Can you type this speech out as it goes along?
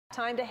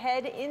Time to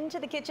head into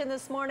the kitchen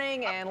this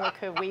morning, and look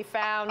who we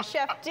found.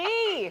 Chef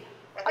D,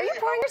 are you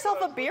pouring yourself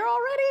a beer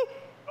already?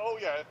 Oh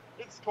yeah,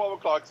 it's 12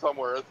 o'clock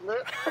somewhere, isn't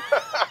it?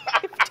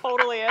 It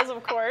totally is,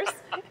 of course.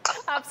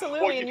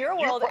 Absolutely, Well, in your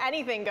world,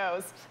 anything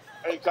goes.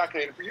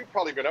 Exactly, and you've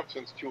probably been up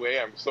since 2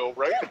 a.m., so,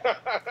 right?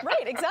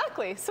 Right,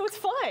 exactly, so it's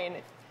fine.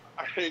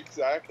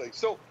 Exactly.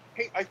 So,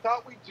 hey, I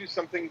thought we'd do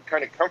something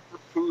kind of comfort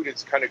food.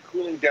 It's kind of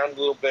cooling down a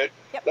little bit.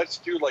 Yep. Let's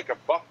do like a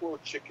buffalo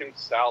chicken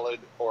salad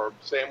or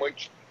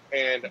sandwich.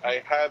 And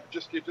I have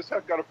you just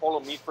have got to follow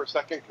me for a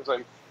second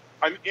because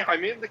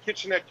I'm in the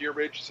kitchen at Deer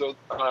Ridge, so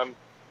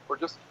we're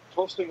just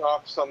toasting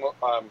off some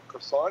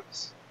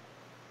croissants.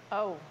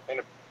 Oh.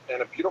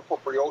 And a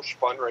beautiful brioche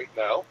bun right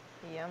now.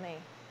 Yummy.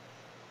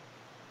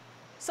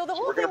 So the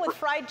whole thing with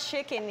fried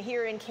chicken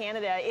here in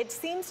Canada, it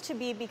seems to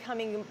be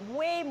becoming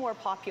way more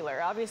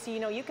popular. Obviously, you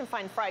know, you can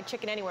find fried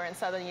chicken anywhere in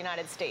southern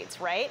United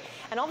States, right?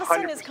 And all of a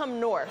sudden 100%. it's come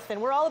north,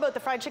 and we're all about the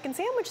fried chicken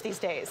sandwich these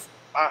days.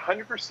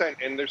 100%,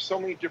 and there's so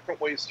many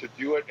different ways to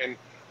do it. And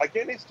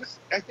again,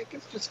 I think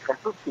it's just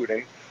comfort food.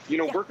 And you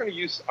know, we're going to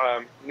use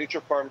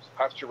Nutrifarm's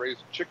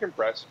pasture-raised chicken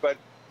breast, but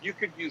you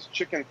could use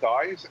chicken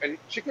thighs, and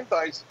chicken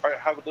thighs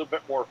have a little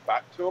bit more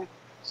fat to them,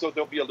 so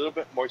there'll be a little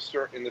bit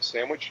moisture in the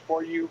sandwich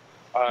for you.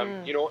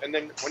 You know, and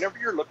then whenever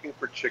you're looking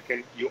for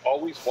chicken, you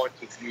always want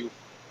to do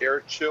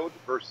air chilled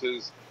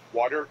versus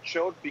water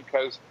chilled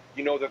because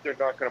you know that they're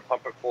not going to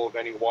pump it full of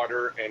any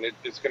water, and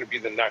it's going to be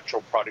the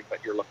natural product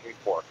that you're looking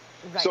for.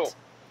 Right. So,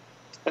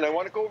 and I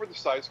want to go over the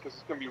size because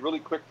it's going to be really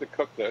quick to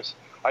cook this.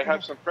 I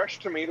have some fresh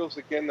tomatoes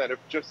again that have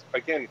just,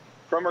 again,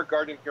 from our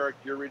garden here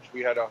at Deer Ridge.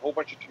 We had a whole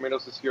bunch of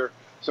tomatoes this year.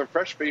 Some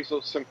fresh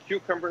basil, some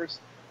cucumbers,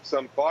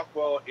 some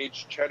Bothwell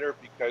aged cheddar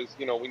because,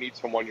 you know, we need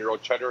some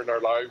 1-year-old cheddar in our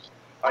lives.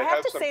 I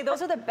have to say,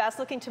 those are the best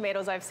looking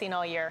tomatoes I've seen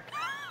all year.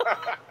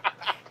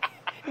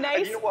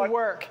 Nice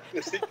work.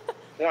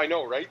 Yeah, I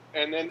know, right?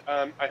 And then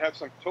I have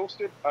some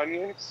toasted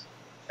onions,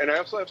 and I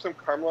also have some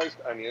caramelized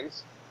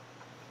onions.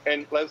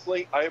 And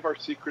Leslie, I have our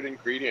secret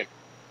ingredient,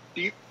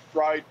 deep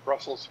fried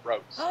Brussels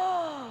sprouts.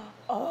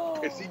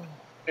 Oh.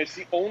 It's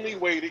the only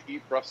way to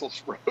eat Brussels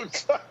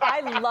sprouts.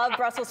 I love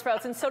Brussels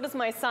sprouts, and so does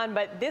my son,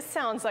 but this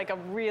sounds like a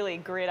really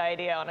great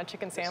idea on a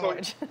chicken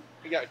sandwich. So,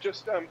 yeah,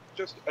 just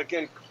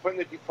again, put in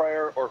the deep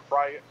fryer or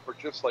fry it for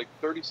just like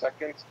 30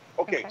 seconds.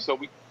 Okay, so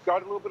we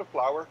got a little bit of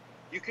flour.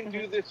 You can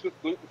do this with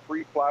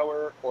gluten-free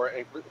flour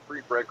and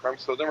gluten-free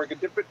breadcrumbs. So then we're going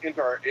to dip it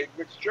into our egg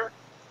mixture.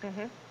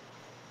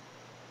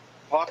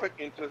 Pop it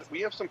into,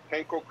 we have some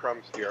panko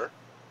crumbs here.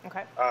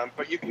 Okay.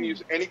 But you can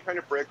use any kind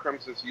of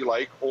breadcrumbs as you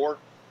like, or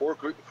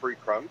gluten-free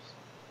crumbs.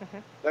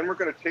 Then we're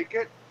going to take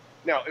it.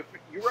 Now, if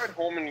you're at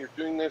home and you're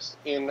doing this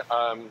in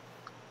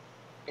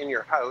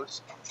your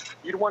house,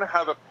 you'd want to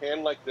have a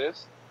pan like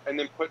this and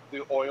then put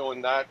the oil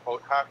in that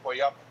about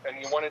halfway up, and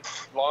you want it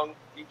long,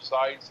 deep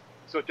sides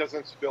so it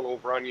doesn't spill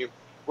over on you.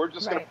 We're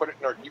just going to put it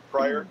in our deep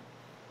fryer.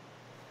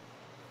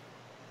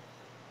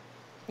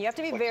 You have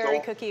to be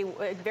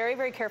very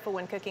very careful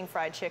when cooking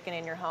fried chicken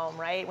in your home,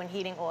 right? When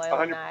heating oil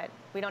and that.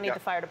 We don't need the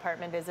fire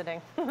department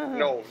visiting.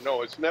 No,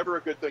 it's never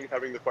a good thing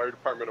having the fire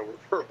department over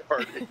for a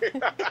party.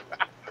 The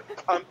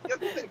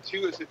other thing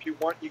too is if you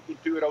want, you can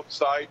do it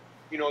outside.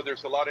 You know,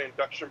 there's a lot of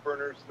induction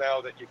burners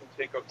now that you can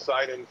take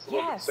outside, and it's a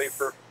little bit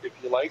safer if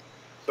you like.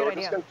 So we're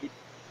just going to do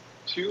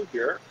 2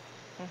 here.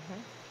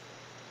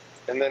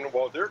 And then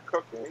while they're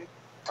cooking,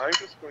 I'm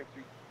just going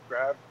to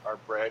grab our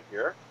bread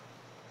here.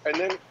 And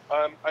then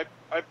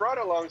I brought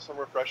along some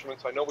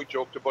refreshments. I know we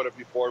joked about it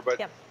before,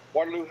 but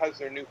Waterloo has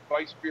their new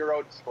Weiss beer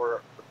out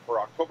for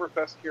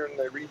Oktoberfest here in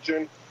the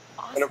region.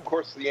 Awesome. And of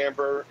course, the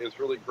amber is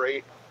really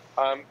great.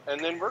 And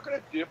then we're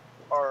going to dip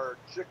our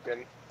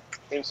chicken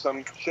in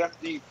some Chef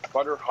D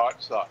butter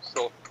hot sauce.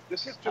 So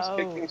this is just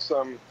taking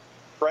some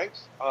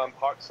Frank's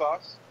hot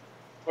sauce,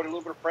 put a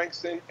little bit of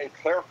Frank's in, and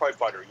clarified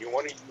butter. You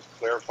want to use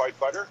clarified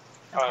butter,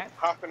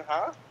 half and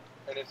half,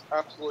 and it's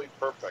absolutely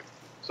perfect.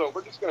 So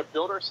we're just going to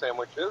build our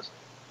sandwiches,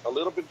 a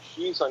little bit of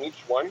cheese on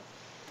each one,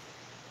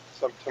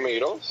 some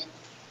tomatoes,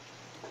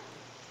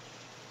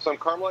 some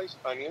caramelized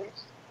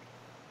onions.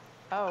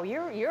 Oh,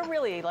 you're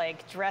really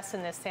like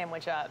dressing this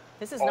sandwich up.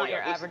 This is not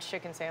your average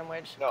chicken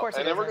sandwich. No, of course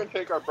and then we're going to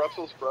take our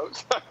Brussels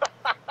sprouts,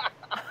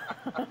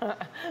 our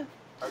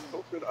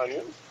toasted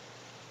onions.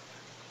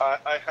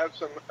 I have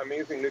some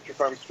amazing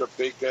Nutrifarm strip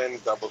bacon,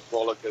 double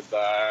swallow, look at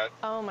that.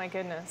 Oh my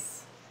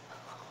goodness.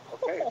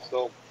 Okay,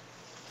 so,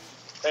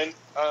 and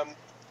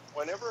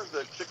whenever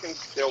the chicken,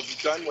 they'll be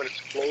done when it's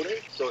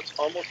floating, so it's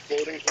almost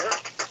floating here.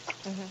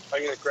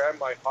 I'm going to grab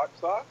my hot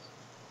sauce.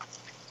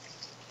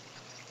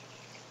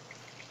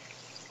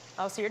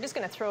 Oh, so you're just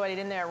going to throw it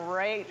in there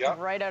right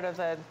out of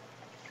the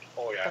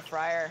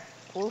fryer.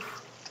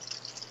 Oof.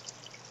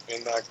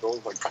 And that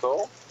goes like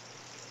so.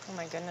 Oh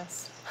my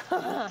goodness.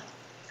 Put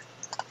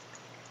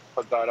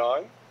that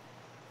on.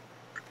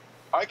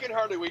 I can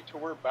hardly wait till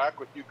we're back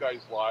with you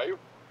guys live.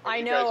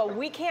 I know,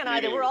 we can't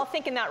either. We're all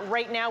thinking that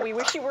right now. We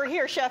wish you were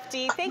here, Chef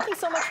D. Thank you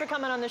so much for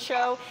coming on the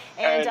show.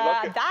 And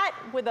that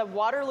with a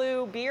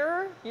Waterloo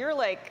beer, you're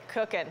like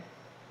cooking.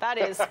 That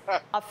is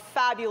a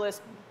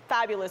fabulous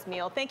fabulous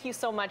meal. Thank you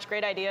so much.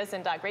 Great ideas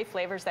and great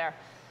flavors there.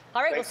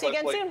 All right, we'll see you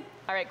again soon.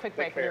 All right, quick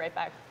break. We'll be right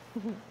back.